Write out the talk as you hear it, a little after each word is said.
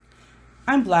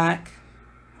I'm black,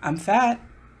 I'm fat,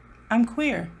 I'm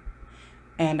queer,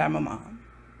 and I'm a mom.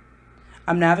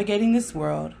 I'm navigating this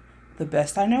world the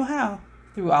best I know how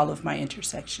through all of my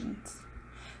intersections.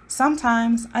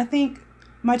 Sometimes I think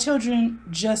my children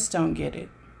just don't get it.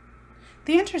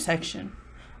 The Intersection,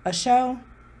 a show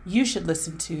you should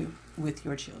listen to with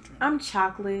your children. I'm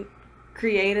chocolate,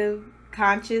 creative,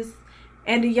 conscious,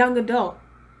 and a young adult,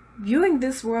 viewing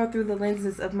this world through the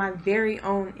lenses of my very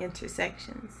own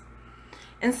intersections.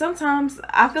 And sometimes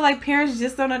I feel like parents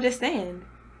just don't understand.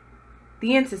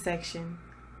 The Intersection,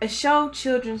 a show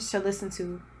children should listen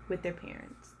to with their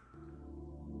parents.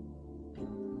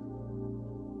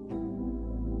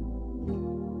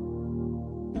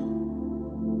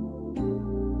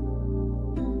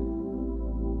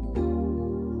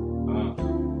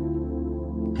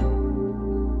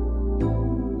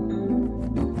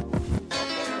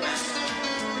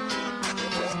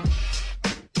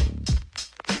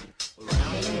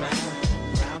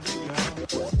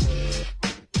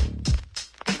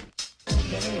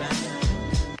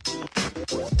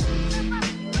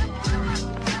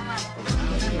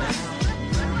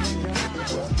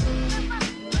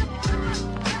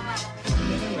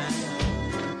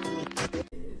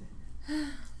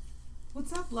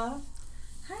 What's up, love?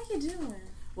 How you doing?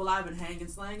 Well, I've been hanging,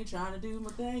 slanging, trying to do my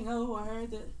thing. Oh, I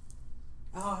heard that.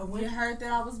 Oh, I went. You heard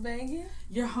that I was banging?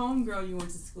 Your homegirl you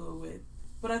went to school with.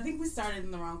 But I think we started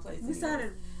in the wrong place. We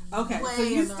started. Okay, way so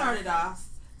you in the started wrong off,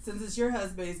 since it's your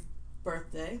husband's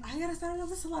birthday. I gotta start it off.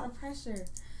 That's a lot of pressure.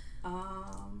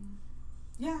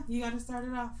 Yeah, you gotta start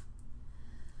it off.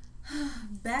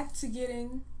 Back to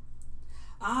getting.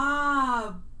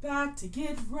 Back to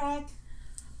get wrecked.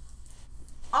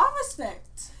 All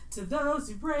respect To those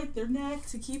who break their neck.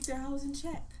 to keep their hoes in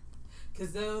check.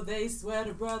 Cause though they sweat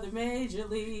a brother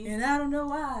majorly, And I don't know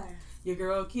why. your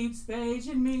girl keeps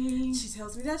paging me. She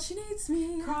tells me that she needs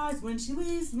me. Cries when she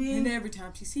leaves me. And every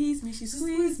time she sees me, she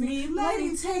Squeeze squeezes me.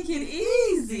 lady, take it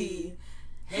easy.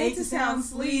 Hate to sound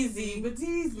sleazy, but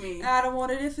tease me. I don't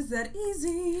want it if it's that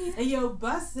easy. Hey yo,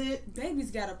 bust it. Baby's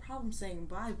got a problem saying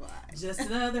bye-bye. Just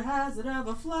another hazard of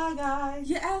a fly guy.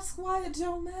 You ask why it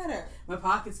don't matter. My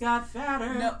pockets got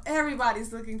fatter. No,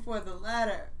 everybody's looking for the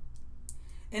letter.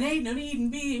 And ain't no need in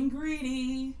being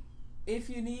greedy. If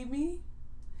you need me,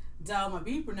 Dial my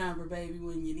beeper number, baby,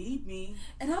 when you need me.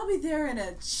 and I'll be there in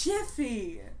a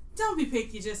jiffy. Don't be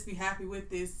picky, just be happy with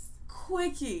this.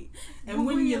 Quickie. And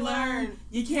when you learn,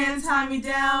 you can't tie me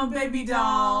down, baby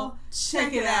doll.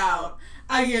 Check it out.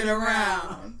 I get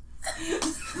around. The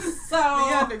So,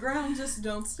 underground just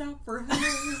don't stop for her.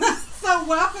 so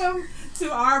welcome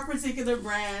to our particular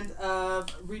brand of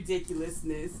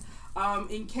ridiculousness.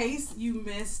 In case you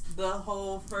missed the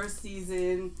whole first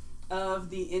season of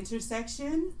The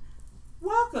Intersection,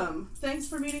 welcome. Thanks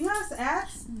for meeting us at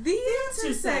The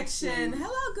Intersection. Intersection.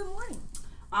 Hello, good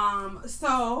morning.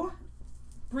 So,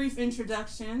 brief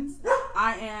introductions.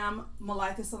 I am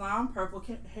Malika Salam, purple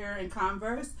hair and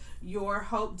Converse, your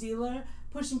hope dealer,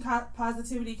 pushing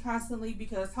positivity constantly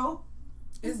because hope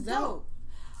It's dope.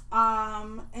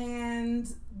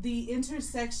 And The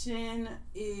Intersection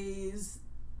is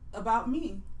about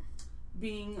me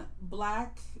being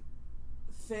black,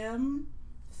 femme,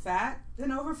 fat,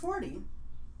 and over 40,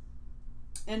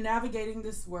 and navigating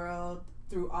this world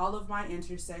through all of my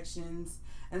intersections.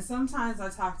 And sometimes I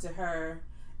talk to her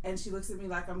and she looks at me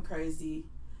like I'm crazy.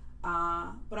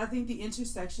 But I think The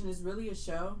Intersection is really a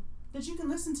show that you can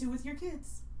listen to with your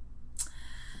kids.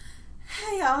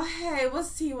 Hey y'all, hey,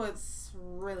 what's tea? What's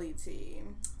really tea?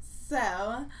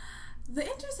 So, The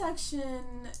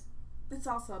Intersection, it's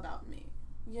also about me,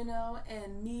 you know,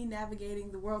 and me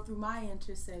navigating the world through my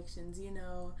intersections, you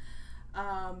know,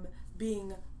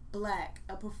 being black,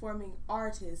 a performing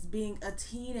artist, being a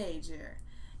teenager.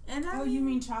 And You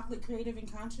mean chocolate, creative,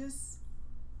 and conscious?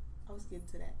 I was getting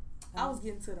to that. I was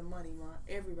getting to the money, man.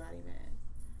 Everybody, man.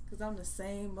 Because I'm the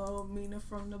same old Mina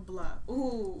from the block.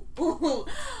 Ooh, ooh.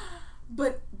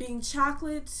 But being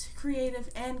chocolate, creative,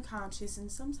 and conscious, and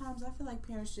sometimes I feel like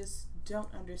parents just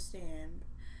don't understand.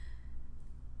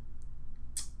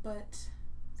 But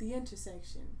The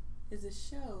Intersection is a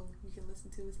show you can listen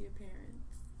to with your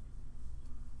parents.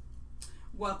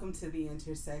 Welcome to The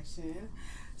Intersection.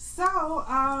 So,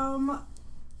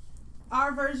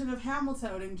 our version of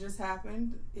Hamiltoning just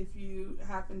happened. If you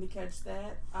happen to catch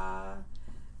that,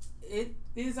 it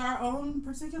is our own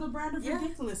particular brand of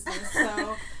ridiculousness.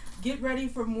 So, get ready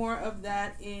for more of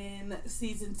that in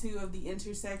season 2 of The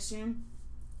Intersection.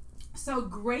 So,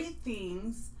 great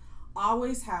things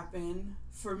always happen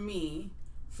for me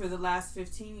for the last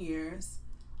 15 years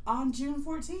on June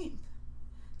 14th.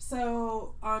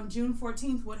 So, on June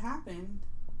 14th, what happened?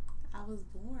 I I was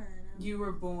born. You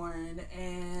were born,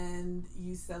 and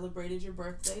you celebrated your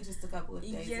birthday just a couple of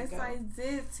days ago. Yes, I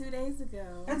did, 2 days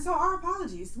ago. And so our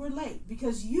apologies, we're late,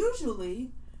 because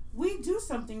usually we do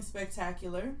something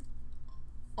spectacular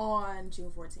on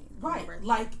June 14th. Right,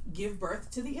 like give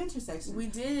birth to the intersection. We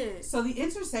did. So the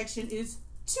intersection is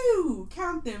 2,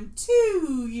 count them,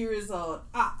 2 years old.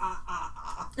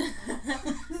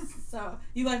 So,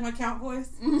 you like my count voice?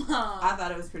 I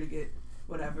thought it was pretty good.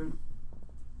 Whatever.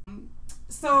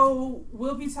 So,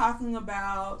 we'll be talking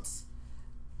about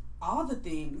all the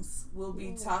things. We'll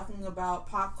be talking about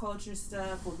pop culture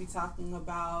stuff. We'll be talking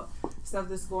about stuff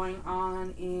that's going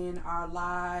on in our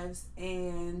lives.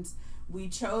 And we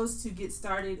chose to get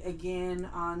started again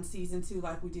on season 2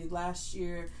 like we did last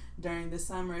year during the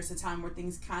summer. It's a time where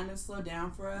things kind of slow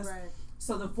down for us. Right.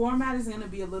 So the format is going to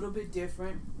be a little bit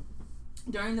different.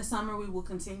 During the summer, we will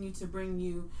continue to bring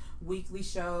you weekly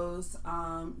shows.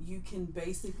 You can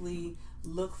basically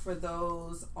look for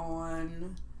those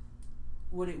on,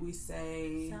 what did we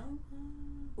say? SoundCloud?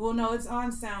 Well, no, it's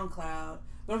on SoundCloud.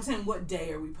 But I'm saying, what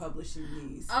day are we publishing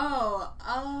these?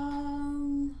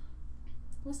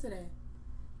 What's today?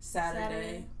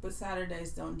 Saturday. But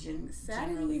Saturdays don't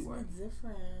generally work.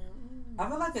 Different. I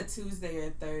feel like a Tuesday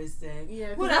or Thursday.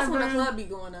 Yeah, that's when the club be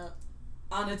going up.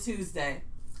 On a Tuesday.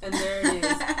 And there it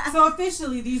is. So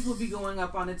officially, these will be going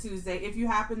up on a Tuesday. If you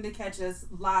happen to catch us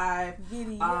live,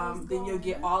 then you'll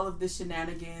get all of the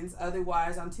shenanigans.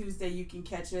 Otherwise, on Tuesday, you can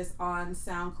catch us on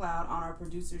SoundCloud on our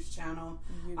producer's channel,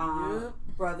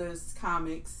 Brothers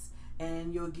Comics,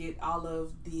 and you'll get all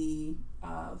of the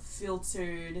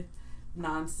filtered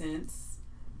nonsense.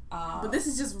 But this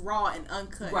is just raw and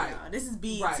uncut. Right. Y'all. This is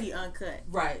BET uncut.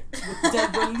 Right. With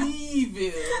Deborah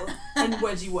Leeville and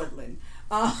Wedgie Woodland.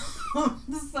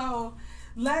 So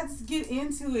let's get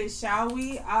into it, shall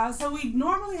we? So we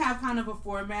normally have kind of a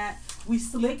format. We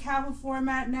slick have a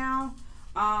format now.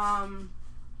 And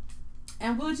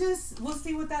we'll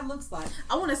see what that looks like.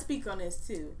 I want to speak on this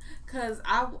too. Because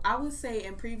I would say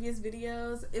in previous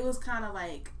videos, it was kind of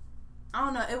like, I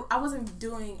don't know, I wasn't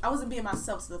being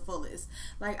myself to the fullest.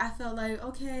 Like, I felt like,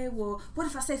 okay, well, what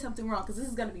if I say something wrong? Because this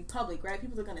is going to be public, right?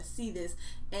 People are going to see this,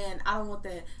 and I don't want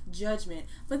that judgment.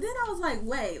 But then I was like,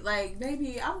 wait, like,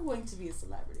 maybe I'm going to be a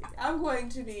celebrity. I'm going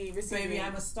to be receiving... Baby,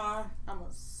 I'm a star. I'm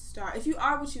a star. If you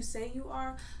are what you say you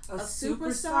are, a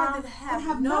superstar, then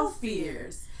have no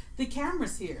fears. The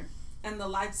camera's here, and the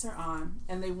lights are on,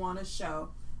 and they want to show...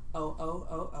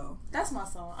 Oh. That's my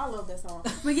song. I love that song.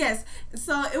 But yes,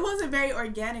 so it wasn't very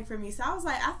organic for me. So I was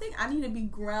like, I think I need to be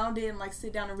grounded and like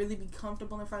sit down and really be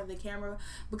comfortable in front of the camera,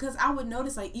 because I would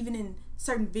notice like even in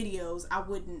certain videos I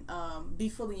wouldn't be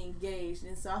fully engaged.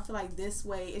 And so I feel like this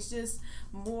way it's just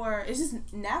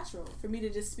natural for me to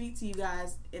just speak to you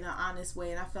guys in an honest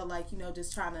way. And I felt like,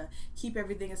 just trying to keep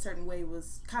everything a certain way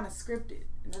was kind of scripted,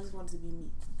 and I just wanted to be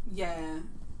me. Yeah.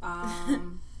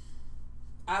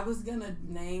 I was gonna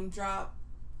name drop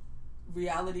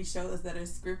reality shows that are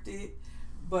scripted,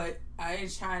 but I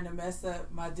ain't trying to mess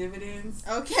up my dividends.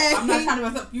 Okay. I'm not trying to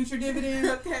mess up future dividends.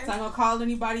 Okay. So I'm gonna call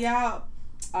anybody out.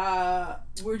 But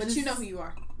you know who you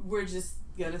are. We're just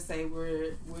gonna say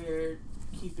we're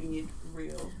keeping it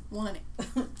real.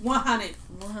 100.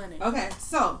 Okay,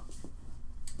 so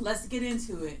let's get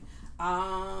into it.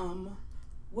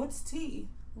 What's tea?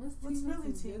 What's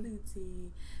really tea?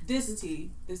 This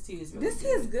tea is really good. This tea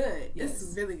is good. Yes.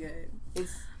 It's really good.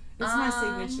 It's my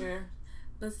signature.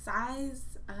 Besides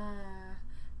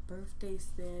birthday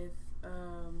stuff,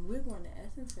 we're going to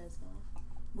Essence Fest now.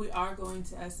 We are going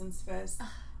to Essence Fest.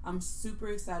 I'm super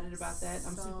excited about that.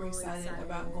 I'm super excited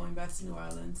about going back to New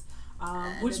Orleans.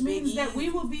 Which means that we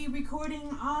will be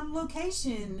recording on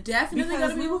location. Definitely going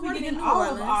to be recording in New all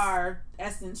Orleans. of our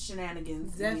Essence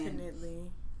shenanigans.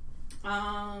 Definitely.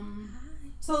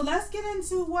 So let's get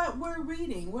into what we're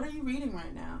reading. What are you reading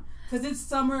right now? Because it's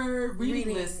summer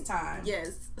reading list time.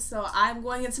 Yes. So I'm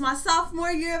going into my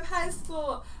sophomore year of high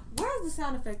school. Where's the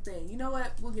sound effect thing? You know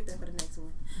what? We'll get there for the next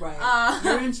one. Right.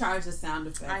 You're in charge of sound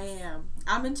effects. I am.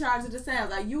 I'm in charge of the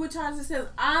sound. Like, you in charge of the sound.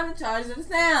 I'm in charge of the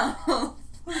sound.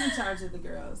 Who's in charge of the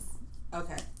girls?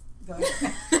 Okay. Go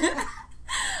ahead.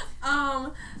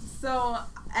 So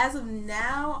as of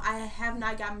now, I have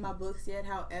not gotten my books yet.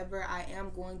 However, I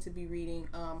am going to be reading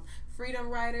Freedom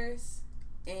Writers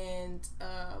and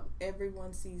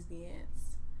Everyone Sees the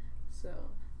Ants. So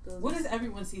what is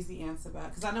Everyone Sees the Ants about?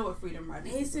 Because I know what Freedom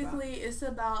Writers is about. Basically, it's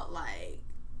about like,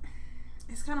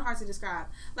 it's kind of hard to describe.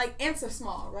 Like, ants are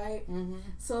small, right? Mm-hmm.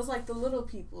 So it's like the little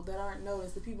people that aren't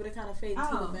noticed, the people that kind of fade into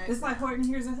the background. It's like Horton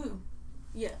Hears a Who.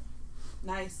 Yeah.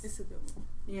 Nice. It's a good one.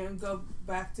 You're going to go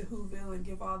back to Whoville and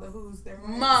give all the Who's their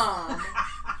rights. Mom.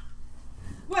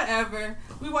 Whatever.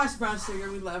 We watch Brown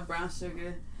Sugar. We love Brown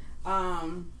Sugar.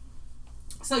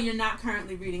 So you're not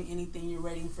currently reading anything. You're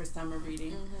waiting for summer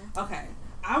reading. Mm-hmm. Okay.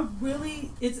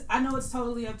 I know it's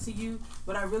totally up to you,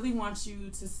 but I really want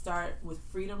you to start with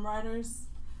Freedom Writers.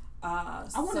 I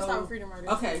want to start with Freedom Writers.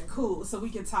 Okay, cool. So we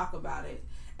can talk about it.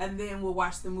 And then we'll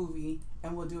watch the movie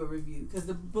and we'll do a review. Because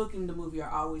the book and the movie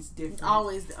are always different.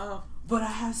 But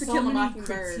I have so many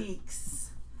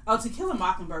critiques. Oh, To Kill a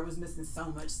Mockingbird was missing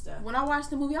so much stuff. When I watched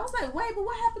the movie, I was like, wait, but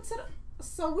what happened to the...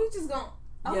 So we just gonna...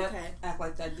 Okay. Yep, act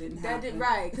like that didn't happen.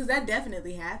 Right, because that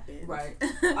definitely happened. Right.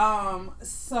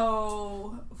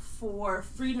 So for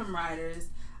Freedom Writers,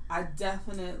 I'll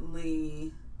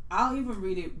even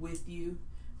read it with you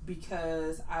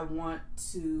because I want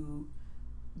to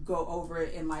go over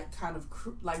it and like kind of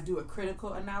do a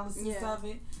critical analysis of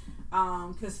it.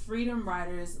 Because Freedom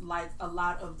Writers, like a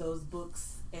lot of those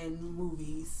books and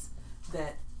movies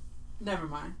that... Never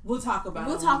mind. We'll talk about it.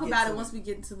 We'll talk about it once we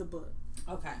get into the book.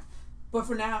 Okay. But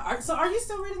for now, are you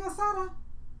still reading Assata?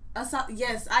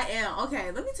 Yes, I am.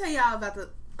 Okay, let me tell y'all about the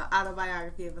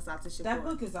autobiography of Assata Shakur. That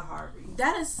book is a hard read.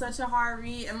 That is such a hard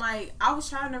read. And, like, I was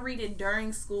trying to read it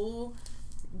during school.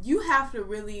 You have to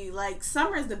really, like,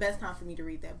 summer is the best time for me to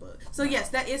read that book. So, yes,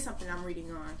 that is something I'm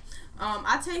reading on.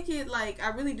 I take it, like, I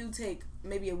really do take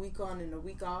maybe a week on and a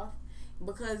week off.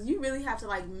 Because you really have to,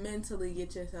 like, mentally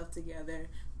get yourself together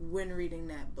when reading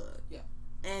that book. Yeah.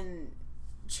 And...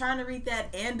 trying to read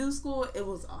that and do school, it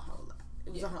was a whole lot.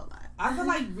 A whole lot. I feel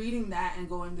like reading that and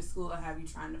going to school and have you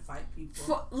trying to fight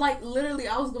people. Literally,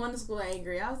 I was going to school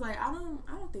angry. I was like, I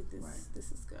don't think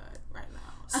this is good right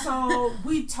now. So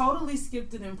we totally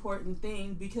skipped an important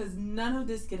thing because none of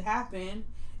this could happen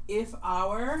if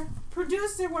our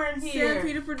producer weren't here. Sarah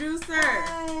Peter, producer.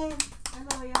 Hi.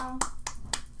 Hello,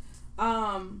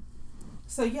 y'all.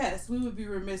 So yes, we would be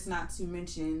remiss not to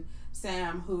mention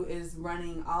Sam, who is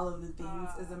running all of the things.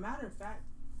 As a matter of fact,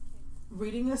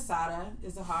 reading Assata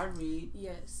is a hard read.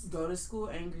 Yes. Go to school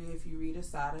angry if you read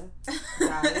Assata.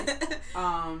 Got it.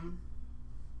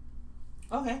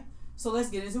 Okay, so let's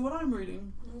get into what I'm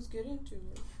reading. Let's get into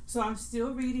it. So I'm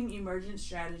still reading Emergent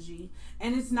Strategy,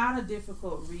 and it's not a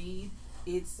difficult read.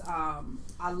 It's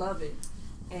I love it,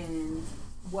 and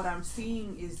what I'm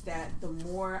seeing is that the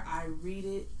more I read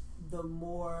it, the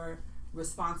more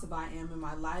responsive I am in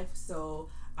my life. So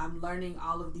I'm learning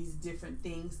all of these different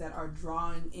things that are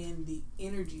drawing in the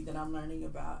energy that I'm learning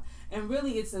about. And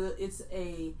really it's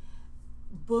a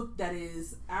book that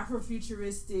is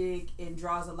Afrofuturistic and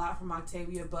draws a lot from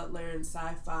Octavia Butler and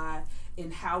sci-fi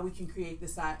and how we can create the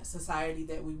society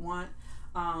that we want.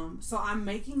 So I'm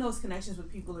making those connections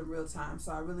with people in real time.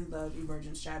 So I really love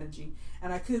Emergent Strategy,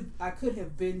 and I could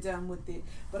have been done with it,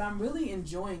 but I'm really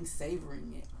enjoying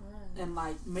savoring it. And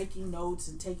like making notes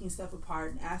and taking stuff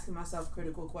apart and asking myself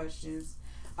critical questions.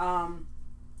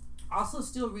 Also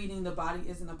still reading The Body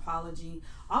is an Apology.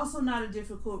 Also not a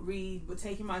difficult read, but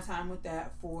taking my time with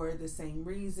that for the same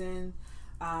reason.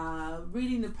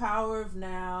 Reading The Power of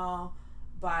Now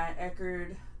by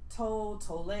Eckhart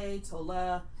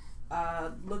Tolle.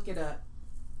 Look it up.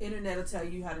 Internet will tell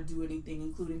you how to do anything,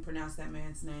 including pronounce that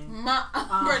man's name.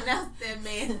 Pronounce that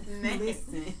man's name.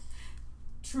 Listen.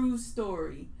 True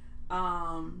story.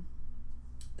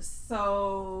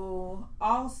 So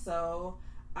also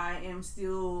I am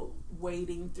still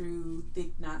wading through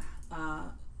Thich Nhat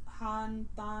Hanh.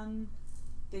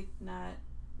 Thick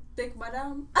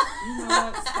Madame. You know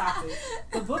what? Stop it.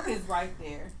 The book is right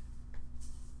there.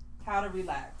 How to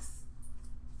Relax.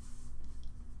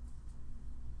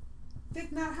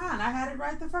 Thich Nhat Hanh. I had it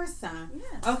right the first time.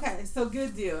 Yeah. Okay, so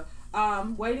good deal.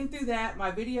 Waiting through that.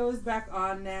 My video is back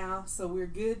on now, so we're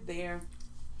good there.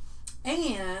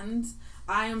 And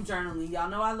I am journaling. Y'all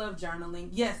know I love journaling.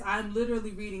 Yes, I'm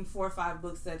literally reading 4 or 5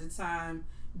 books at a time.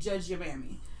 Judge your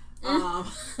mammy.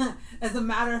 As a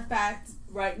matter of fact,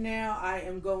 right now I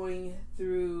am going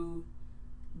through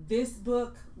this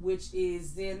book, which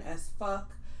is Zen as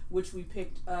Fuck, which we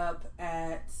picked up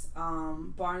at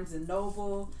Barnes and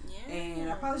Noble. Yeah.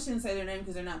 And I probably shouldn't say their name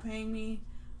because they're not paying me.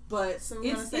 But so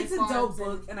it's a dope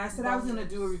book, and I said I was going to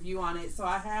do a review on it. So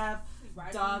I have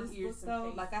dog ears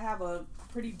though. Like I have a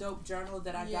pretty dope journal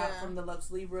that I got from the Lux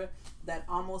Libra that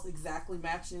almost exactly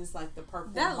matches like the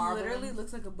purple. That literally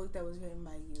looks like a book that was written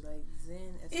by you, like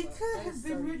Zen as It could have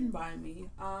been written by me.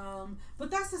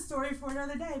 But that's a story for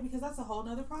another day because that's a whole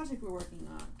nother project we're working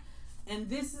on. And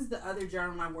this is the other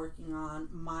journal I'm working on,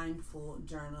 Mindful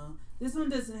Journal. This one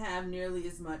doesn't have nearly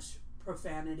as much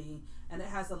profanity, and it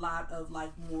has a lot of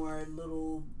like more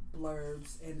little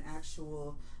blurbs and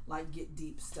actual like get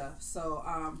deep stuff. So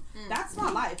that's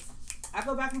my life. I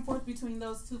go back and forth between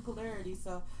those two polarities,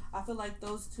 so I feel like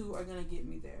those two are gonna get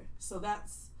me there. So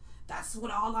that's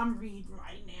what all I'm reading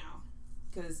right now,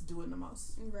 cause doing the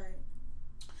most. Right.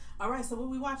 All right. So what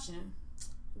we watching?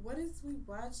 What is we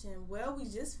watching? Well, we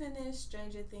just finished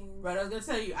Stranger Things. Right. I was gonna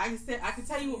tell you. I can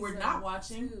tell you what we're not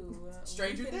watching.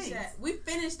 Stranger Things. We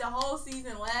finished the whole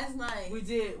season last night. We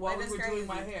did while we were doing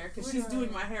my hair, cause she's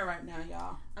doing my hair right now,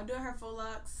 y'all. I'm doing her full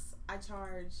locks. I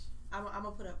charge. I'm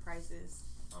gonna put up prices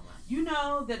on my. You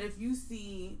know that if you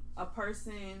see a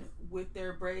person with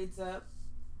their braids up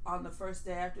on the first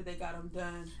day after they got them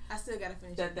done, I still gotta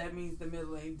finish. That means the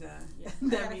middle ain't done. Yeah,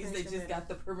 that means they just got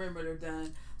the perimeter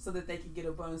done so that they can get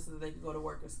a bun so that they can go to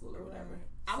work or school or whatever. Right.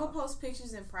 I'm gonna post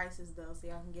pictures and prices though, so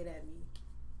y'all can get at me.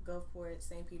 Gulfport,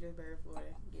 St. Petersburg,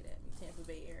 Florida. Get at me. Tampa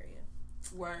Bay area.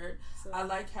 Word. So, I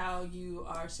like how you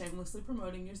are shamelessly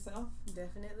promoting yourself.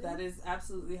 Definitely. That is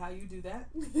absolutely how you do that.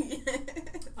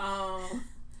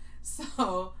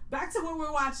 So back to what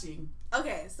we're watching.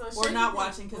 Okay, so we're not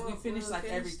watching because we finished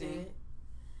everything.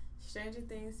 Stranger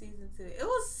Things season 2. It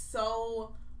was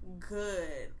so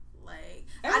good. Like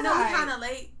I know we kind of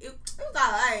late. It was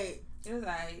alright. It was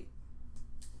alright.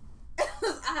 It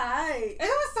was alright. There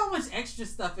was so much extra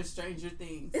stuff in Stranger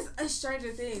Things. It's a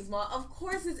Stranger Things, Mom. Of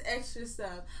course it's extra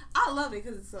stuff. I love it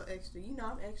because it's so extra. You know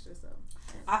I'm extra, so.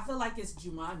 I feel like it's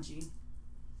Jumanji.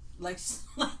 Like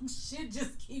shit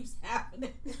just keeps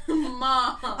happening.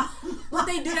 Mom. But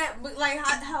they do that, but like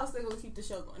how else they gonna keep the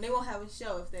show going? They won't have a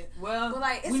show if they. Well, but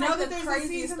like it's we know like that the there's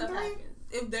craziest a season stuff 3. happens.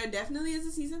 If there definitely is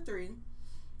a season 3,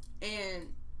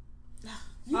 and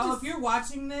if you're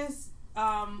watching this,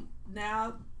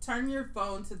 now turn your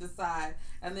phone to the side,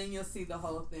 and then you'll see the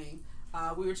whole thing.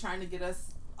 We were trying to get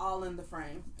us all in the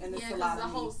frame, and it's a lot of the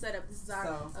whole setup. This is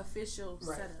our official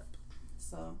setup.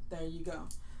 So there you go.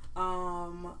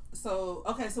 So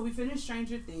we finished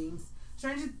Stranger Things.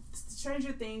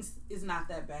 Stranger Things is not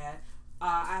that bad.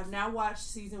 I've now watched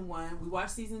season 1. We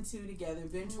watched season 2 together.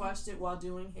 Binge watched it while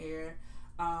doing hair.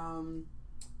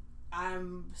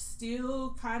 I'm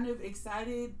still kind of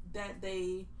excited that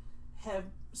they have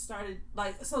started,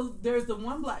 like, so there's the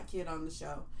one black kid on the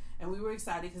show, and we were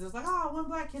excited because it was like, oh, one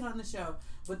black kid on the show,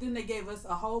 but then they gave us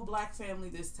a whole black family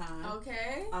this time.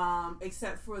 Okay.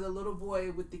 Except for the little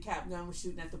boy with the cap gun was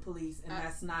shooting at the police, and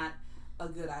that's not a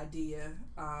good idea.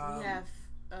 We have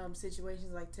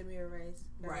situations like Tamir Rice,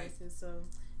 right? So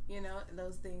you know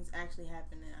those things actually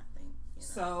happen, and I think. You know,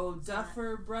 so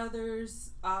Duffer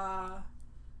Brothers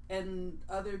and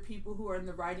other people who are in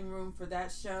the writing room for that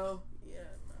show,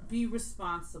 be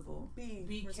responsible.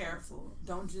 Be careful.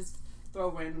 Don't just throw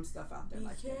random stuff out there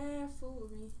like that. Be careful.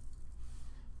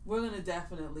 We're going to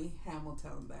definitely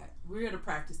Hamilton that. We're going to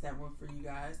practice that one for you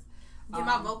guys. Get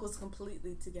my vocals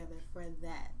completely together for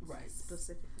that. Right.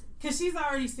 Specifically. Because she's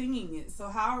already singing it. So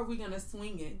how are we going to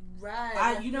swing it?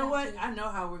 Right. You know what? I know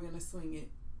how we're going to swing it.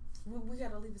 We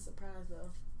got to leave a surprise,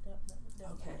 though.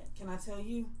 Okay. Can I tell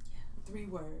you? 3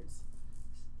 words.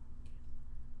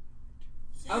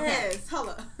 Yes. Okay. Hold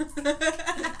up.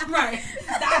 Right.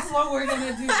 That's what we're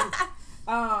going to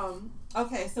do.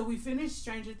 Okay, so we finished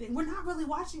Stranger Things. We're not really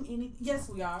watching any. Yes,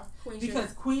 we are.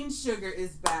 Queen Sugar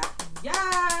is back.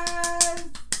 Yes.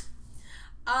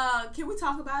 Can we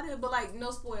talk about it? But like,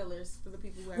 no spoilers for the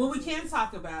people who. Well, we can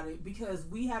talk about it because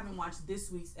we haven't watched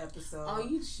this week's episode. Oh,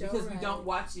 you sure? Because we don't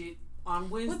watch it on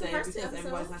Wednesday because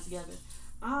everybody's not together.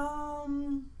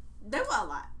 There were a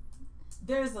lot.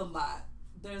 There's a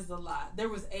lot. There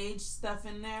was age stuff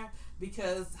in there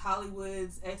because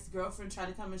Hollywood's ex-girlfriend tried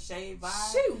to come and shave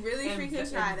Vi. She really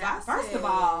freaking tried that.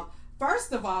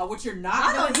 First of all, what you're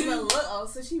not going to do. Even look. Oh,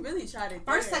 so she really tried it.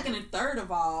 First, second, and third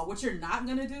of all, what you're not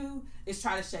going to do is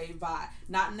try to shave Vi.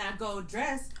 Not in that gold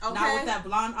dress. Okay. Not with that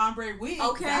blonde ombre wig.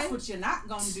 Okay. That's what you're not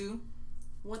going to do.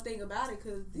 One thing about it,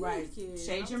 because these kids.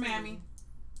 Shade your mammy.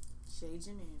 Shade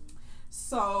your mammy.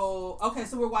 So, okay,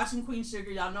 so we're watching Queen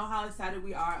Sugar. Y'all know how excited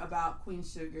we are about Queen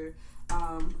Sugar.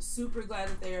 Super glad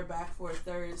that they are back for a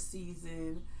 3rd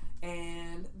season.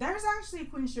 And there's actually a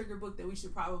Queen Sugar book that we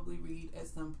should probably read at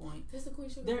some point. There's a Queen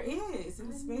Sugar book? There is.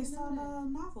 And it's based on a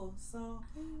novel. So,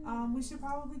 we should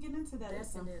probably get into that at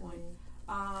some point.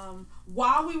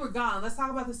 While we were gone, let's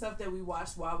talk about the stuff that we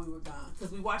watched while we were gone.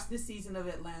 Because we watched this season of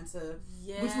Atlanta,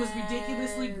 which was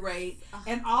ridiculously great.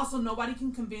 And also, nobody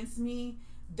can convince me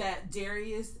that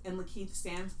Darius and Lakeith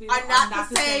Stanfield are not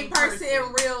the same person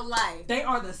in real life. They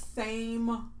are the same.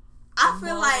 I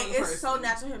feel like it's so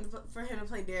natural for him to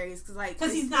play Darius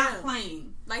because he's not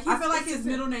playing. Like I feel like his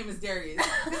middle name is Darius.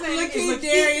 His name is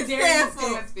Lakeith Darius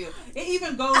Stanfield. It even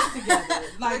even goes together.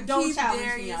 Like, don't Keith challenge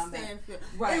Darius me on that. Stanfield.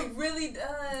 Right. It really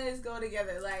does go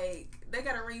together. Like, they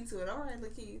got a ring to it. All right,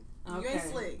 Lakeith. You ain't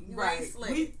slick. You ain't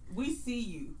slick. We see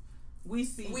you. We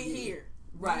see you. We here.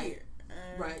 Right. We here.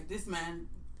 Right. This man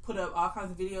put up all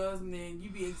kinds of videos, and then you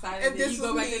be excited, and then you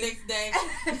go back the next day.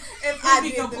 If I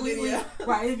did completely, the video.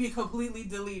 right, it'd be completely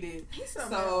deleted. He's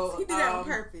so he did that on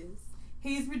purpose.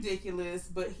 He's ridiculous,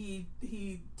 but he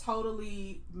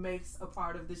totally makes a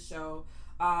part of the show.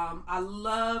 I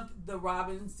loved the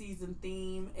Robin season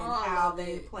theme and how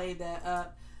they played that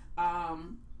up.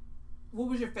 What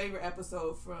was your favorite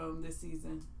episode from this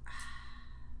season?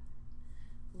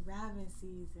 Robin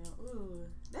season. Ooh,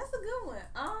 that's a good one.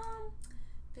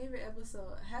 Favorite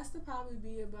episode has to probably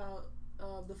be about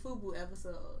the FUBU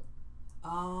episode.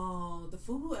 Oh, the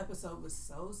FUBU episode was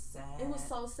so sad. It was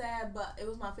so sad, but it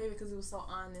was my favorite because it was so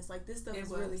honest. Like, this stuff was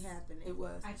really happening. It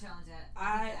was. I challenge that. The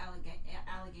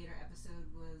alligator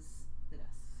episode was the best.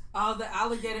 Oh, the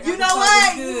alligator episode. You know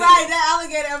what? You're right. That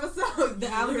alligator episode. The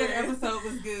alligator episode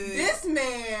was good. This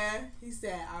man, he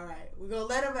said, all right, we're going to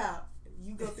let him out.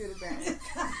 You go through the back.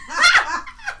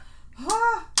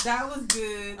 That was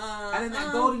good. And then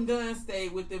that golden gun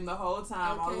stayed with them the whole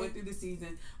time, all the way through the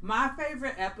season. My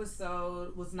favorite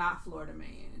episode was not Florida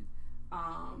Man.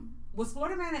 Was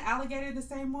Florida Man and Alligator the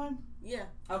same one? Yeah.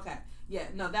 Okay. Yeah.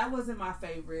 No, that wasn't my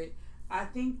favorite. I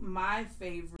think my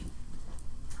favorite,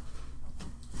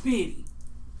 Biddy.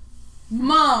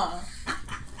 Mom.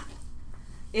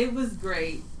 It was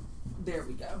great. There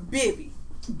we go. Bibby.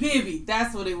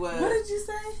 That's what it was. What did you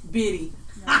say? Biddy.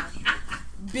 No.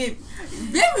 Bibby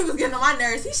was getting on my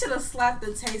nerves. He should have slapped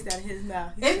the taste out of his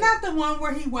mouth. Isn't that the one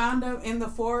where he wound up in the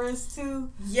forest too?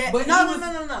 Yeah. But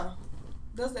no.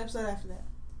 That's the episode after that.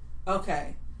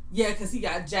 Okay. Yeah, because he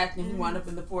got jacked and he wound up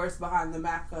in the forest behind the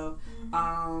Mapco.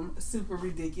 Super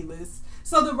ridiculous.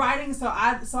 So the writing,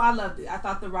 I loved it. I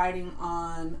thought the writing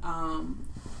on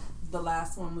the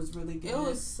last one was really good. It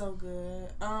was so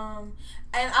good. And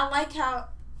I like how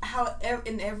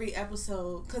in every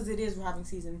episode, because it is robbing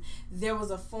season, there was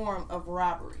a form of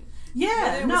robbery.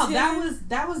 Yeah,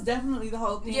 that was definitely the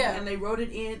whole thing, and they wrote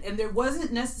it in, and there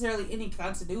wasn't necessarily any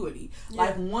continuity.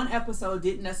 Like, one episode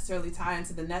didn't necessarily tie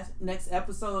into the next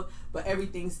episode, but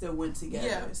everything still went together.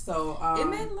 Yeah. So it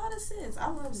made a lot of sense. I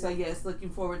love it. So yes, looking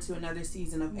forward to another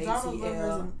season of Donald ATL.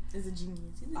 Glover is a genius.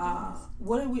 He's a genius.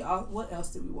 What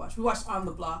else did we watch? We watched On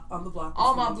the Block. On the Block.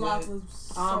 On My Block was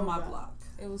so On My bad. Block.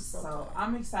 It was so bad.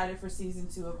 I'm excited for season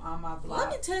 2 of On My Block. Let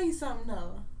me tell you something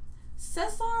though.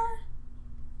 Cesar,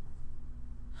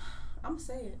 I'm gonna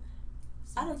say it.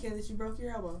 I don't care that you broke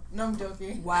your elbow. No, I'm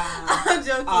joking. Wow. I'm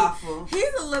joking. Awful.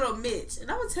 He's a little Mitch. And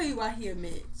I'm going to tell you why he a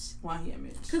Mitch. Why he a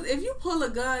Mitch? Because if you pull a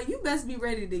gun, you best be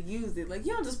ready to use it. Like,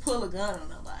 you don't just pull a gun on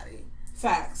nobody.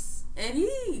 Facts. And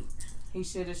he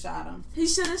should have shot him. He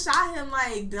should have shot him,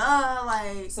 like, duh.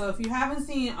 Like. So if you haven't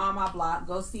seen On My Block,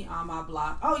 go see On My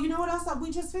Block. Oh, you know what else we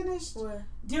just finished? What?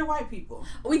 Dear White People.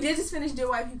 We did just finish Dear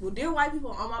White People. Dear White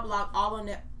People On My Block, all on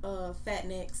that fat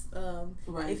necks.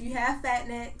 Right. If you have fat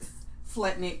necks.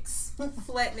 Flatnicks.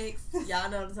 Y'all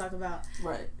know what I'm talking about.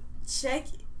 Right. Check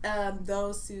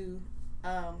those two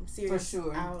series for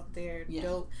sure out. They're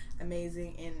dope,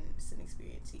 amazing, and it's an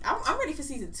experience. I'm ready for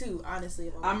season 2, honestly.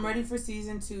 I'm ready for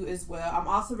season 2 as well. I'm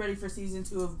also ready for season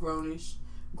 2 of Grownish.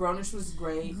 Grownish was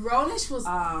great. Grownish was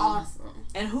awesome.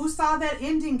 And who saw that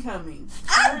ending coming?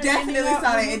 I definitely saw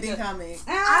that ending coming.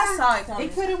 I saw it coming.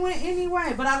 It could have went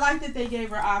anyway, but I like that they gave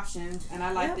her options, and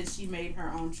I like that she made her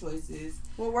own choices.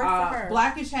 What worked for her?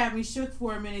 Blackish had me shook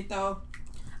for a minute, though.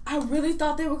 I really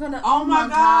thought they were gonna. Oh my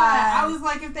god! I was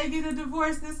like, if they get a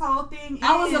divorce, this whole thing.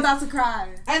 I was about to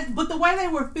cry. But the way they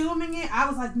were filming it, I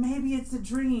was like, maybe it's a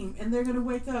dream, and they're gonna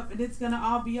wake up, and it's gonna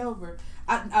all be over.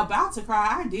 About to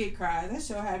cry. I did cry. That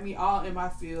show had me all in my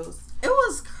feels. It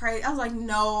was crazy. I was like,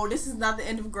 no, this is not the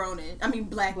end of Grownish. I mean,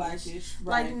 Blackish.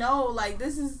 Right. Like, no, like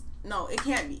this is it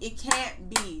can't be. It can't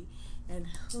be. And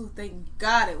thank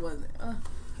God it wasn't.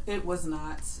 It was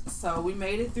not. So we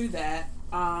made it through that.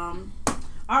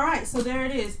 All right, so there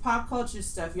it is, pop culture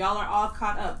stuff. Y'all are all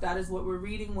caught up. That is what we're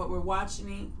reading, what we're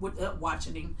watching, what we're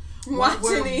watching,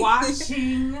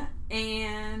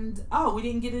 and we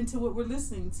didn't get into what we're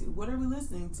listening to. What are we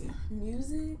listening to?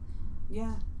 Music.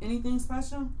 Yeah. Anything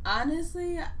special?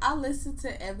 Honestly, I listen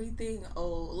to everything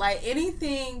old, like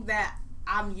anything that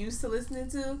I'm used to listening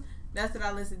to. That's what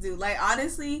I listen to. Like,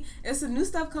 honestly, if some new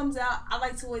stuff comes out, I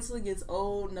like to wait till it gets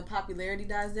old and the popularity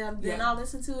dies down. Then I'll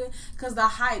listen to it. Because the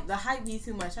hype be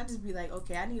too much. I just be like,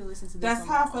 okay, I need to listen to this. That's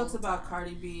how I felt about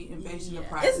Cardi B, Invasion of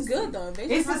Privacy. It's good, though.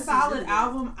 It's a solid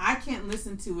album. I can't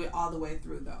listen to it all the way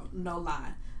through, though. No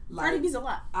lie. Cardi B's a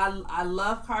lot. I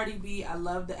love Cardi B. I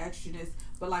love the extraness,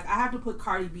 but like I have to put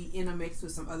Cardi B in a mix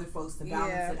with some other folks to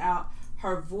balance it out.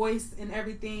 Her voice and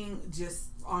everything just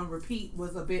on repeat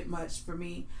was a bit much for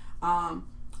me.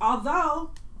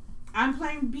 Although I'm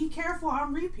playing "Be Careful"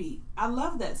 on repeat. I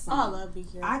love that song. Oh, I love "Be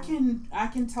Careful." I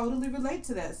can totally relate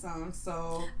to that song.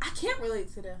 So I can't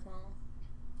relate to that song.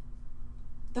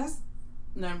 That's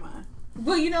never mind.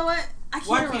 Well, you know what?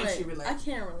 Why can't you relate? I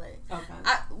can't relate. Okay.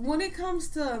 When it comes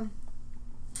to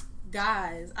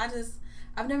guys,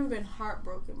 I've never been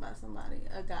heartbroken by somebody,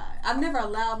 a guy. I've never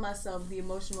allowed myself the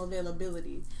emotional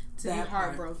availability to be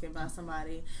heartbroken by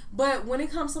somebody. But when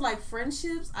it comes to like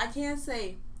friendships, I can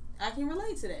say I can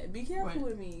relate to that. Be careful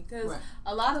with me, because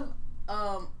a lot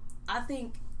of I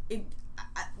think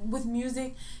with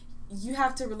music, you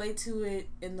have to relate to it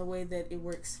in the way that it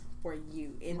works for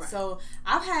you. And so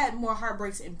I've had more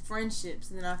heartbreaks in friendships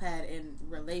than I've had in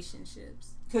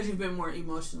relationships. Because you've been more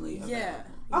emotionally available. Yeah.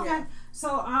 Okay. Yeah.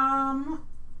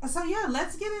 So yeah,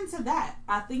 let's get into that.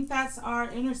 I think that's our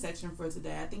intersection for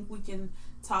today. I think we can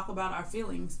talk about our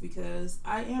feelings, because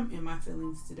I am in my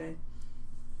feelings today.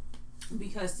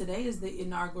 Because today is the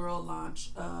inaugural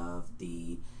launch of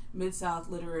the Mid-South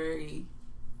Literary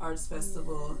Arts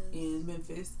Festival in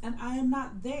Memphis, and I am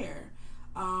not there.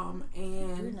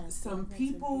 And some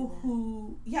people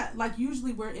who, like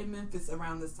usually we're in Memphis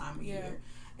around this time of year.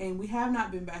 And we have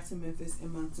not been back to Memphis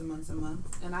in months and months and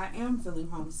months. And I am feeling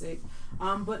homesick.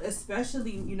 But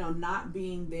especially, not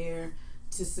being there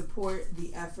to support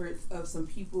the efforts of some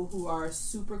people who are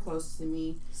super close to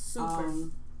me. Super.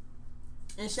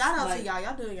 And shout out to y'all.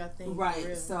 Y'all doing your thing. Right.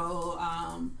 Real. So,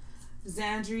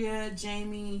 Zandria,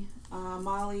 Jamie,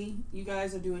 Molly, you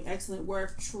guys are doing excellent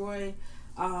work. Troy,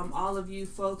 all of you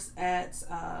folks at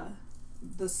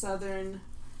the Southern,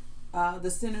 the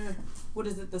Center, what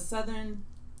is it? The Southern,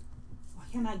 why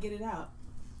can't I get it out?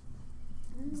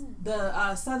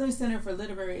 The Southern Center for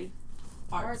Literary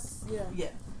Arts.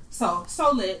 Yeah. So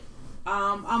lit.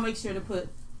 I'll make sure to put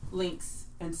links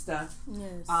and stuff.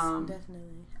 Yes,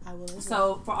 definitely. I will.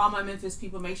 So for all my Memphis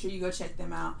people, make sure you go check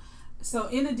them out. So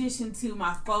in addition to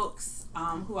my folks,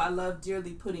 who I love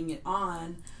dearly putting it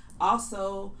on,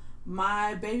 also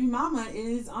my baby mama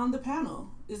is on the panel.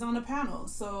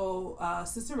 So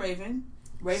Sister Raven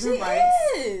Wrights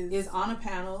is on a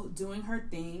panel doing her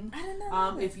thing. I didn't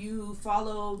know. If you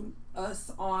follow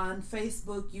us on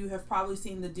Facebook, you have probably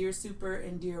seen the Dear Super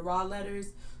and Dear Raw letters.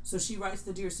 So she writes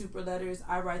the Dear Super letters.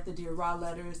 I write the Dear Raw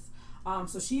letters.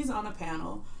 So she's on a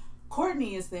panel.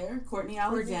 Courtney is there. Courtney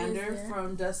Alexander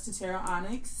from Dust to Tarot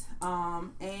Onyx.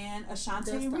 And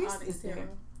Ashante Reese is there.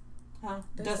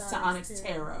 Dust to Onyx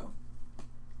Tarot.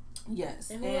 Yes.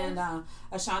 And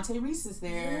Ashante Reese is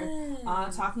there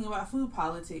talking about food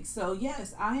politics. So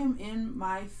yes, I am in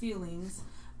my feelings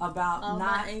about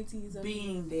not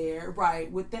being there,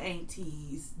 with the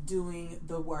aunties doing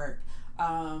the work.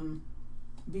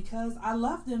 Because I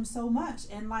love them so much.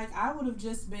 And like I would have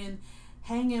just been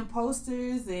hanging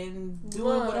posters and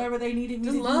doing whatever they needed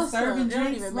me to do, serving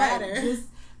drinks, just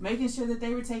making sure that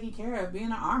they were taken care of, being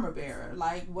an armor bearer,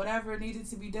 like whatever needed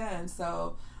to be done.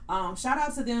 So shout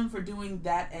out to them for doing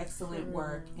that excellent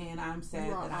work, and I'm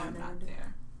sad that I'm not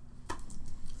there.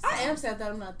 So. I am sad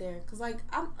that I'm not there, cause like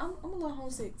I'm a little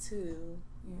homesick too.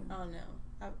 Yeah. I don't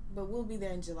know, but we'll be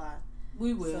there in July.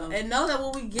 We will, so, and know that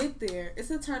when we get there, it's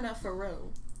a turn up for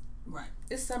real. Right.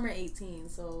 It's summer 18,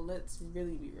 so let's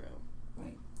really be real.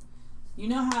 Right. You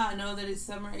know how I know that it's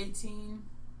summer 18?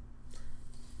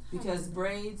 Because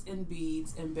braids and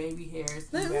beads and baby hairs.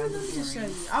 Let me just show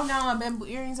you. I've got my bamboo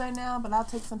earrings right now, but I'll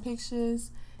take some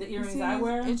pictures. The earrings I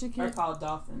wear are called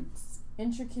dolphins.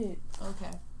 Intricate.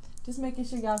 Okay. Just making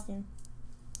sure y'all can.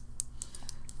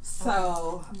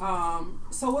 So,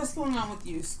 so what's going on with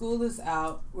you? School is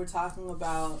out. We're talking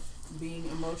about being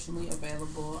emotionally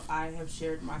available. I have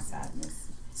shared my sadness.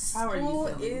 How are you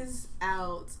feeling? School is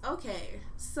out. Okay.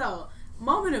 So,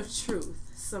 moment of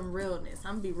truth. Some realness.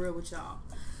 I'm going to be real with y'all.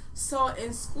 So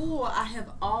in school, I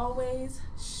have always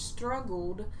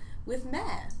struggled with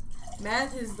math.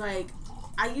 Math is like,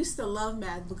 I used to love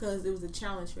math because it was a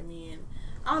challenge for me. And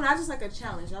I don't know, I just like a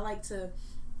challenge. I like to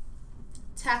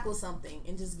tackle something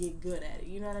and just get good at it.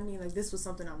 You know what I mean? Like this was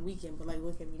something I'm weak in, but like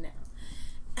look at me now.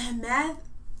 And math,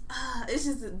 it's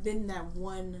just been that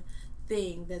one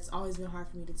thing that's always been hard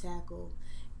for me to tackle.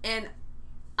 And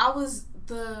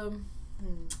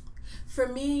for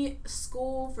me,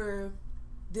 school for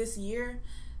this year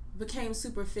became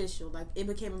superficial. Like it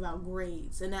became about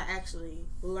grades and not actually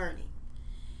learning.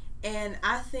 And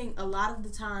I think a lot of the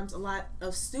times, a lot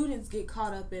of students get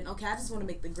caught up in, okay, I just want to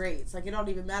make the grades. Like, it don't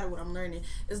even matter what I'm learning.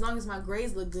 As long as my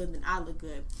grades look good, then I look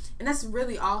good. And that's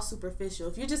really all superficial.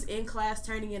 If you're just in class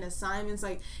turning in assignments,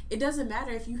 like, it doesn't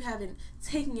matter if you haven't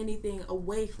taken anything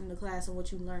away from the class and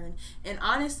what you learned. And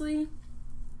honestly,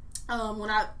 when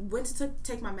I went to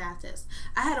take my math test,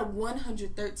 I had a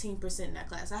 113% in that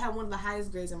class. I had one of the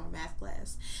highest grades in my math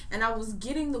class. And I was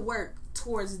getting the work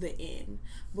towards the end.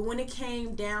 But when it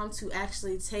came down to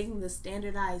actually taking the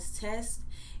standardized test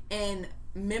and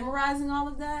memorizing all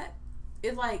of that,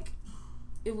 it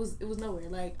was nowhere.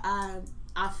 Like, I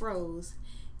froze.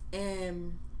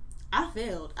 And I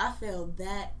failed. I failed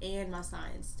that and my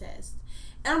science test.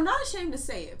 And I'm not ashamed to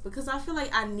say it, because I feel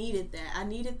like I needed that. I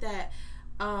needed that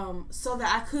so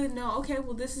that I could know, okay,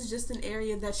 well, this is just an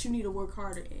area that you need to work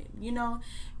harder in, you know?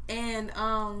 And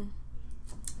I'm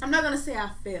not going to say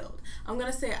I failed. I'm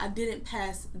going to say I didn't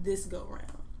pass this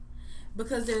go-round.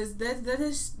 Because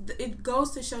it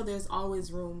goes to show there's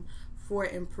always room for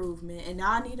improvement. And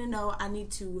now I need to know I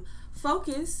need to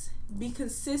focus, be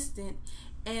consistent,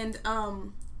 and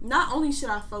not only should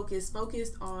I focus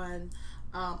on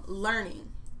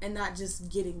learning and not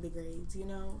just getting the grades, you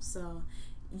know? So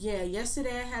yeah,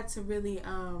 yesterday I had to really,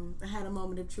 I had a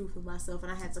moment of truth with myself,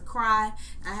 and I had to cry.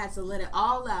 I had to let it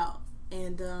all out,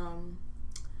 and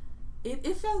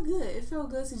it felt good. It felt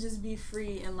good to just be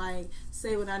free and, like,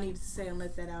 say what I needed to say and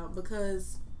let that out,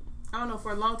 because, I don't know,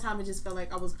 for a long time it just felt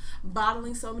like I was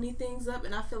bottling so many things up,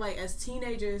 and I feel like as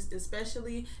teenagers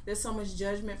especially, there's so much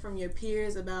judgment from your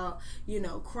peers about, you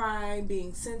know, crying,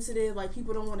 being sensitive. Like,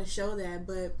 people don't want to show that,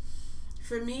 but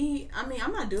for me, I mean,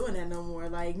 I'm not doing that no more.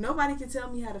 Like, nobody can tell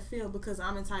me how to feel because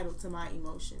I'm entitled to my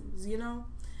emotions, you know?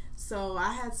 So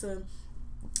I had to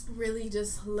really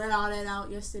just let all that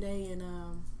out yesterday, and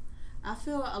I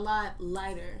feel a lot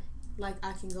lighter, like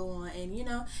I can go on. And, you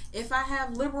know, if I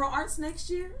have liberal arts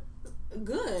next year,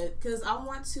 good, because I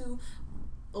want to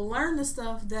learn the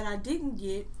stuff that I didn't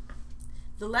get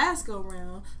the last go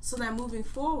round, so that moving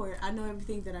forward, I know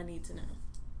everything that I need to know.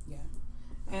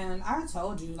 And I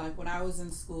told you, like, when I was in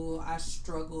school, I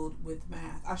struggled with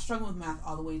math. I struggled with math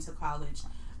all the way to college.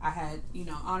 I had, you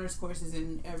know, honors courses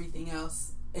and everything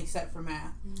else except for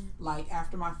math. Mm-hmm. Like,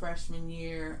 after my freshman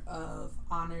year of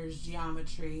honors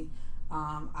geometry,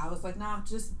 I was like, nah,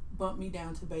 just bump me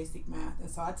down to basic math. And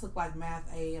so I took, like,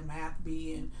 math A and math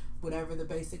B and whatever the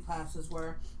basic classes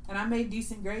were. And I made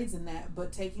decent grades in that.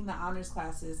 But taking the honors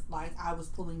classes, like, I was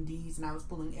pulling D's and I was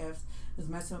pulling F's. It was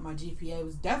messing with my GPA. It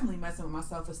was definitely messing with my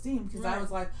self-esteem, because I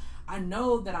was like, I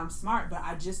know that I'm smart, but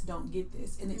I just don't get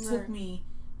this. And it took me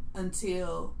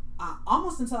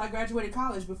almost until I graduated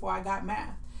college before I got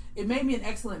math. It made me an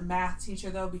excellent math teacher,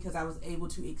 though, because I was able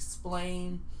to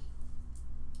explain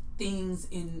things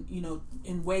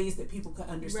in ways that people could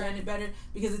understand it better,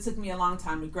 because it took me a long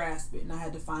time to grasp it, and I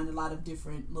had to find a lot of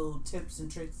different little tips and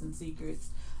tricks and secrets.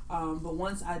 But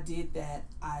once I did that,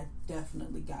 I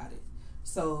definitely got it.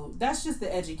 So that's just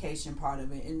the education part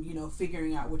of it, and, you know,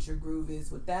 figuring out what your groove is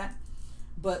with that.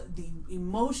 But the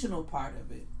emotional part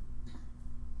of it,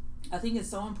 I think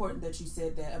it's so important that you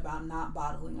said that about not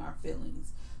bottling our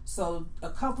feelings. So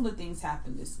a couple of things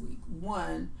happened this week.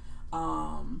 One,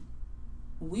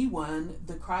 we won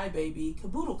the Crybaby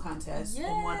Caboodle contest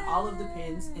and won all of the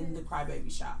pins in the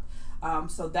Crybaby shop.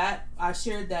 So that, I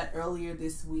shared that earlier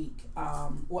this week.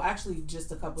 Well, actually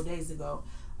just a couple days ago.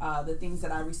 The things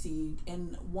that I received.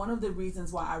 And one of the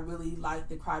reasons why I really like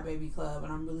the Crybaby Club,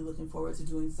 and I'm really looking forward to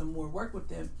doing some more work with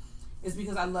them, is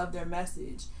because I love their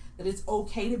message. That it's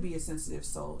okay to be a sensitive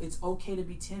soul. It's okay to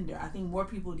be tender. I think more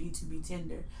people need to be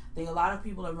tender. I think a lot of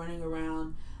people are running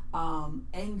around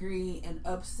angry and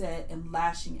upset and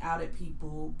lashing out at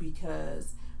people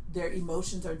because their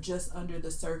emotions are just under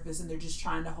the surface and they're just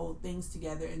trying to hold things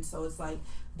together. And so it's like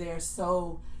they're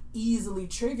so easily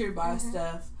triggered by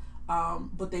stuff,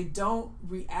 but they don't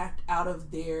react out of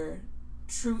their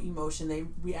true emotion. They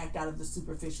react out of the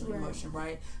superficial emotion,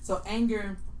 right? So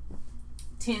anger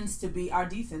tends to be our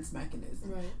defense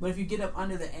mechanism. Right. But if you get up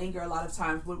under the anger, a lot of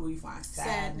times, what will you find?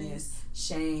 Sadness,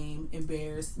 shame,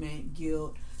 embarrassment,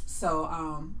 guilt.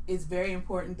 So it's very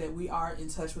important that we are in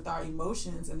touch with our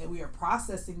emotions and that we are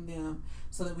processing them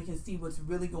so that we can see what's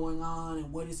really going on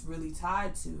and what it's really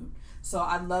tied to. So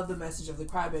I love the message of the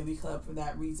Crybaby Club for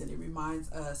that reason. It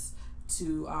reminds us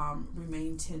to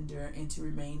remain tender and to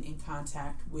remain in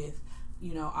contact with,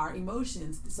 you know, our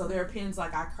emotions. So there are pins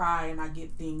like I cry and I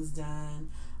get things done.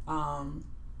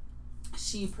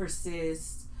 She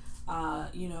persists.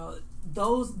 You know,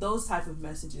 those type of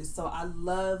messages. So I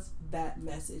love that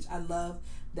message. I love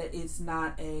that it's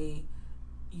not a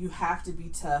you have to be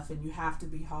tough and you have to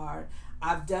be hard.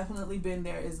 I've definitely been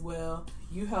there as well.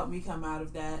 You helped me come out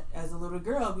of that as a little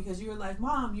girl because you were like,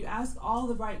 Mom, you ask all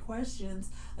the right questions.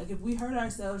 Like, if we hurt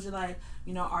ourselves, you're like,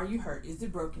 are you hurt? Is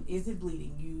it broken? Is it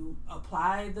bleeding? You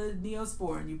apply the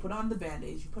Neosporin, you put on the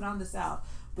Band-Aids, you put on the salve,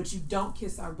 but you don't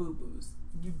kiss our boo-boos.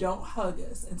 You don't hug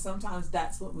us. And sometimes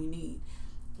that's what we need.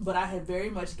 But I had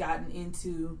very much gotten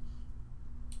into,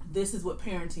 this is what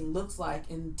parenting looks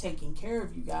like in taking care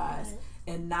of you guys. Right.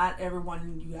 And not ever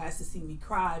wanting you guys to see me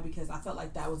cry because I felt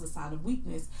like that was a sign of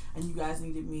weakness and you guys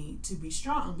needed me to be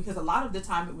strong because a lot of the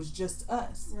time it was just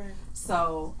us. Right.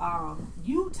 So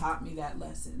you taught me that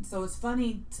lesson. So it's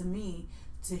funny to me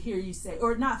to hear you say,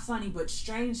 or not funny, but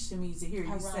strange to me to hear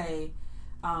you say,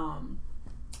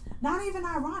 not even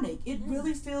ironic. It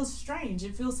really feels strange.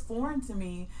 It feels foreign to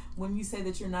me when you say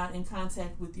that you're not in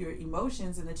contact with your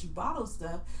emotions and that you bottle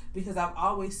stuff, because I've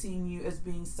always seen you as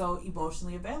being so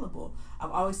emotionally available.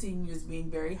 I've always seen you as being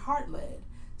very heart-led.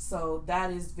 So that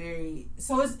is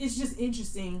it's just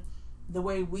interesting the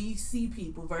way we see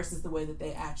people versus the way that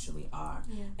they actually are,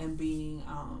 and being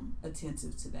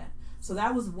attentive to that. So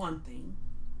that was one thing,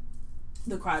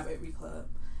 the Crybaby Club.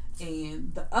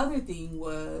 And the other thing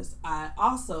was, I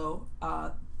also,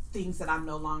 things that I'm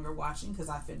no longer watching because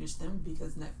I finished them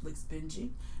because Netflix binging,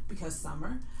 because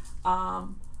summer,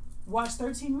 watched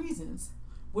 13 Reasons,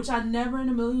 which I never in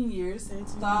a million years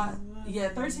thought,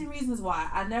 13 Reasons Why.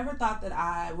 I never thought that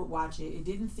I would watch it. It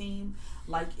didn't seem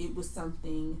like it was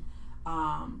something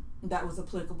that was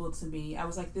applicable to me. I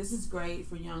was like, this is great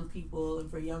for young people and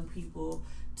for young people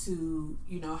to,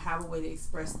 have a way to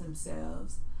express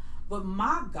themselves. But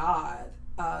my God,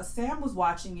 Sam was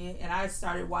watching it, and I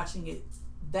started watching it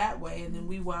that way, and then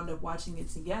we wound up watching it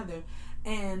together.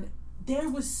 And there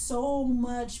was so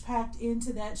much packed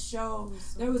into that show.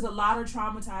 There was a lot of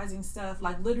traumatizing stuff.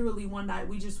 Like, literally one night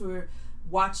we just were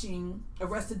watching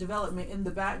Arrested Development in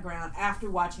the background after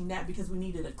watching that because we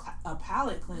needed a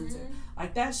palate cleanser.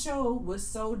 Like, that show was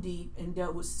so deep and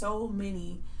dealt with so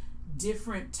many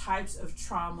different types of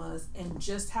traumas and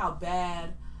just how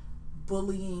bad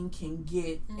bullying can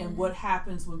get, and what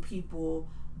happens when people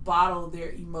bottle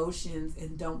their emotions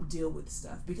and don't deal with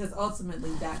stuff, because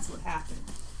ultimately that's what happened.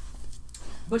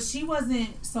 But she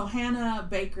wasn't, so Hannah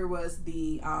Baker was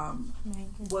the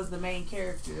main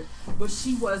character, but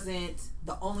she wasn't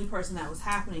the only person that was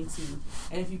happening to.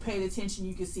 And if you paid attention,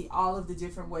 you could see all of the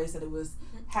different ways that it was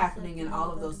happening in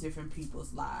all of those different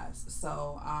people's lives.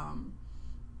 So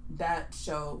that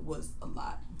show was a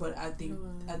lot, but I think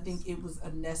it was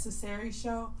a necessary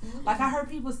show. Like, I heard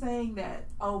people saying that,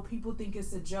 people think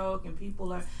it's a joke, and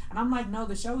and I'm like, no,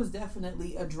 the show is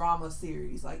definitely a drama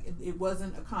series. Like, it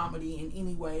wasn't a comedy in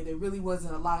any way. There really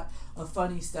wasn't a lot of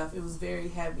funny stuff. It was very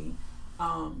heavy,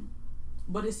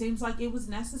 but it seems like it was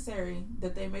necessary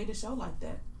that they made a show like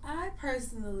that. I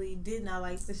personally did not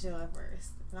like the show at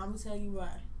first, and I'm gonna tell you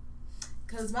why.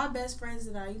 Because my best friends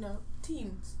and I,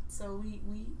 teens, so we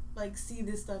like see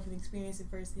this stuff and experience it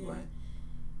firsthand. Right.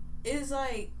 It's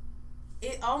like,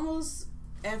 it almost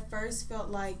at first felt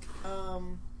like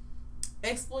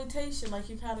exploitation, like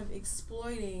you're kind of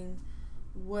exploiting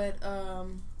what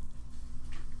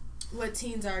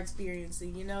teens are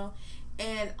experiencing,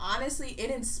 and honestly it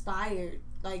inspired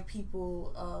like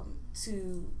people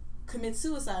to commit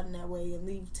suicide in that way and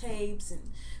leave tapes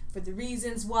and for the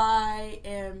reasons why,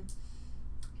 and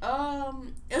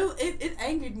it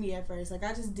angered me at first. Like,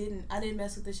 I didn't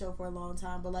mess with the show for a long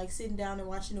time, but like sitting down and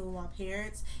watching it with my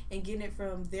parents and getting it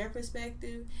from their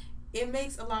perspective, it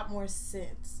makes a lot more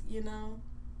sense,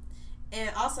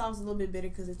 And also I was a little bit bitter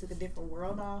because it took a different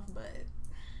world off, but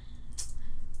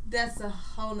that's a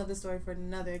whole nother story for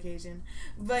another occasion.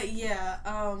 But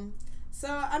yeah, so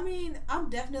I mean,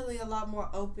 I'm definitely a lot more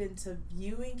open to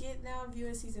viewing it now,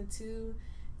 viewing season 2,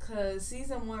 because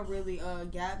season 1 really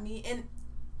got me. And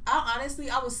I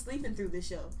was sleeping through the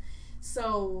show,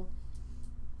 so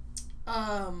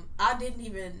I didn't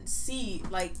even see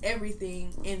like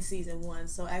everything in season 1.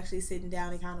 So actually sitting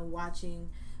down and kind of watching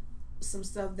some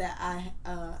stuff that I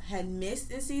had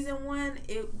missed in season 1,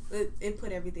 it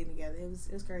put everything together. It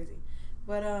was crazy,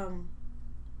 but I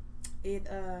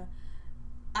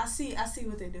see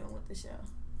what they're doing with the show,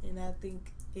 and I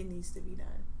think it needs to be done.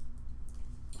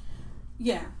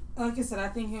 Yeah, like I said, I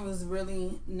think it was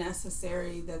really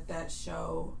necessary that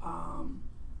show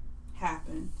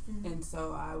happened. And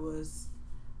so I was,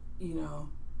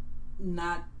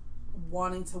 not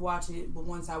wanting to watch it, but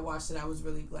once I watched it, I was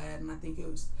really glad, and I think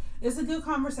it's a good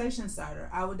conversation starter.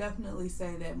 I would definitely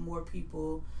say that more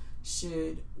people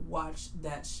should watch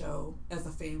that show as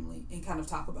a family and kind of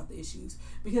talk about the issues,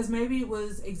 because maybe it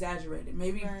was exaggerated.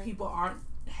 Maybe people aren't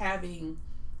having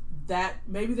that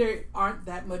maybe there aren't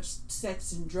that much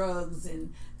sex and drugs,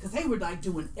 and because they were like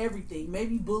doing everything.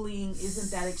 Maybe bullying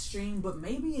isn't that extreme, but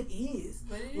maybe it is.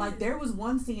 But it Like is. there was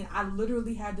one scene I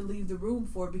literally had to leave the room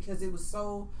for because it was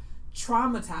so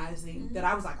traumatizing that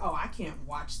I was like, oh, I can't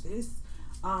watch this.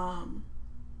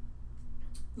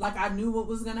 Like I knew what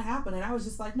was gonna happen, and I was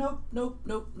just like, nope,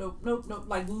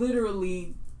 like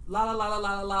literally, la la la la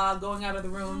la la la, going out of the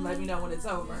room. Let me know when it's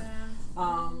over. Yeah.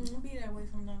 I'll be that way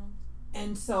from now.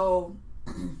 And so,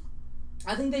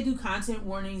 I think they do content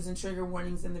warnings and trigger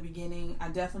warnings in the beginning. I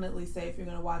definitely say if you're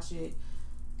gonna watch it,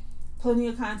 plenty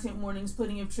of content warnings,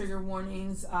 plenty of trigger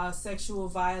warnings, sexual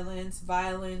violence,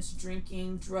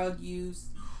 drinking, drug use.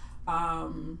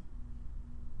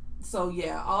 So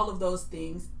yeah, all of those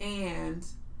things. And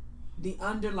the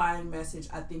underlying message,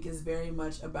 I think, is very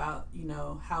much about, you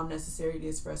know, how necessary it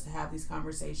is for us to have these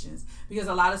conversations. Because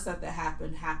a lot of stuff that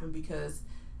happened because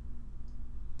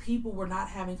people were not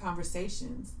having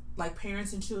conversations. Like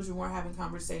parents and children weren't having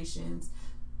conversations.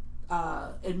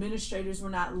 Administrators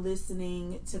were not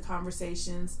listening to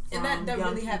conversations from and that young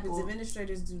really people. happens.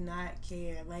 Administrators do not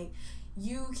care. Like,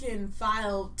 you can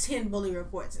file 10 bully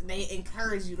reports and they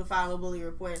encourage you to file a bully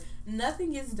report.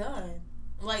 Nothing gets done.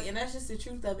 Like, and that's just the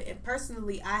truth of it. And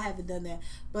personally, I haven't done that,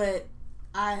 but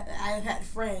I've had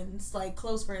friends, like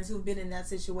close friends, who've been in that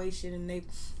situation, and they've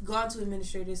gone to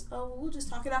administrators. Oh, well, we'll just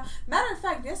talk it out. Matter of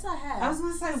fact, yes, I have. I was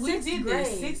gonna say we did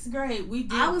this. 6th grade, we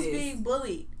did. I was this. being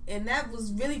bullied, and that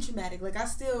was really traumatic. Like, I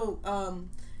still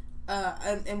am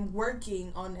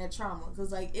working on that trauma,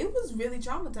 because like it was really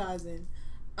traumatizing.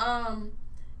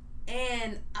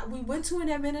 And we went to an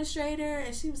administrator,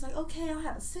 and she was like, okay, I'll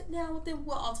have a sit down with them.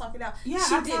 We'll all talk it out. Yeah,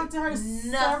 she I talked to her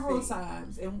several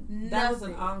times, and that was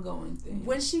an Nothing. ongoing thing.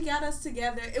 When she got us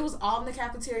together, it was all in the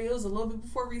cafeteria. It was a little bit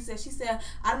before recess. She said,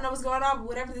 I don't know what's going on, but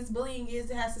whatever this bullying is,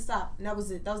 it has to stop. And that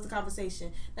was it. That was the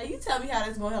conversation. Now, you tell me how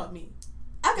that's going to help me.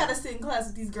 I got to sit in class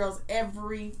with these girls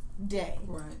every day.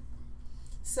 Right.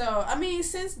 So, I mean,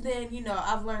 since then, you know,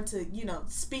 I've learned to, you know,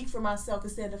 speak for myself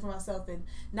and stand up for myself and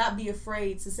not be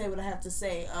afraid to say what I have to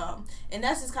say. And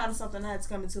that's just kind of something I had to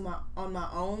come into on my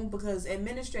own, because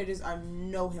administrators are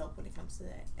no help when it comes to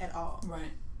that at all.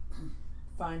 Right.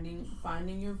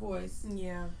 Finding your voice.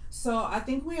 Yeah. So I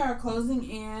think we are closing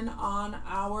in on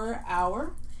our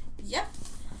hour. Yep.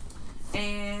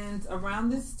 And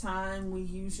around this time, we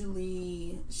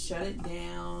usually shut it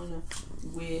down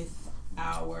with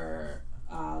our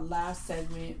last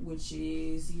segment, which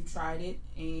is You Tried It,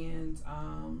 and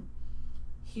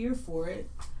here for it.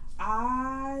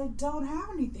 I don't have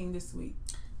anything this week.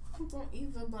 I don't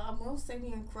either, but I will say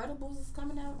The Incredibles is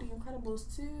coming out. The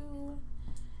Incredibles 2.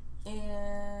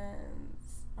 And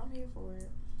I'm here for it.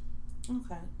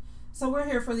 Okay. So we're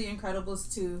here for The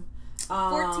Incredibles 2.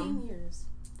 14 years.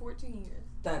 14 years.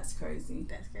 That's crazy.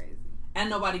 That's crazy. And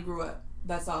nobody grew up.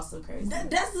 That's also crazy.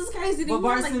 That's just crazy. But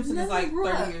Bart Simpson is nobody like grew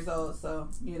 30 up. years old, so,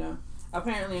 you know.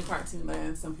 Apparently in cartoon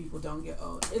land, some people don't get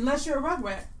old. Unless you're a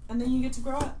Rugrat, and then you get to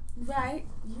grow up. Right.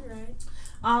 You're right.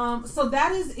 So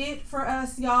that is it for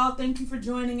us, y'all. Thank you for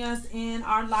joining us in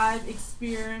our live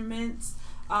experiment.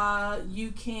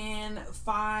 You can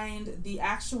find the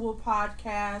actual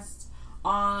podcast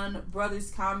on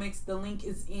Brothers Comics. The link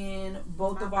is in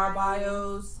both of our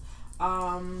bios.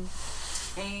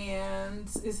 And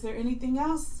is there anything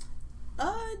else?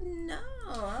 No.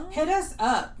 Hit us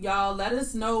up, y'all. Let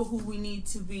us know who we need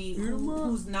to be,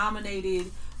 who's nominated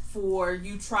for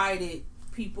You Tried It.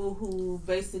 People who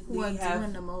basically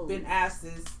have been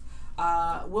asses.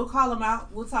 We'll call them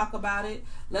out. We'll talk about it.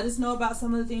 Let us know about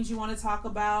some of the things you want to talk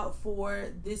about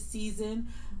for this season.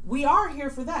 We are here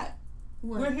for that.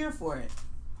 What? We're here for it.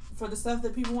 For the stuff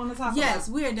that people want to talk about. Yes,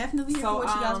 we are definitely here for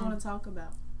what you guys want to talk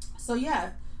about. So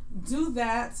yeah, do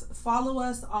that. Follow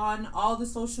us on all the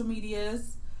social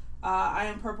medias. I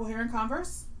am Purple Hair and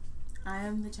Converse. I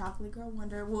am the Chocolate Girl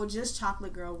Wonder. Well, just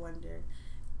Chocolate Girl Wonder.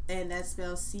 And that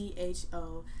spells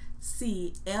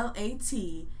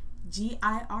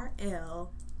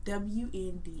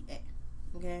CHOCLATGIRLWNDA.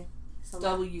 Okay? So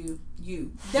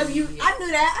W-U. I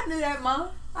knew that, Mom.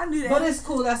 I knew that. But it's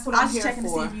cool. That's what I'm here for. I was checking to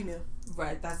see if you knew.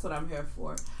 Right, that's what I'm here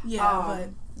for. Yeah, but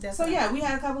that's so yeah, we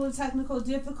had a couple of technical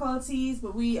difficulties,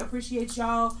 but we appreciate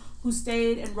y'all who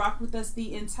stayed and rocked with us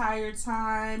the entire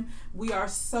time. We are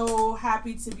so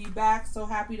happy to be back, so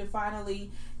happy to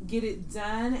finally get it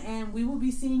done, and we will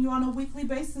be seeing you on a weekly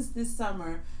basis this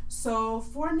summer. So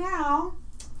for now,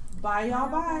 bye y'all,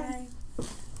 bye.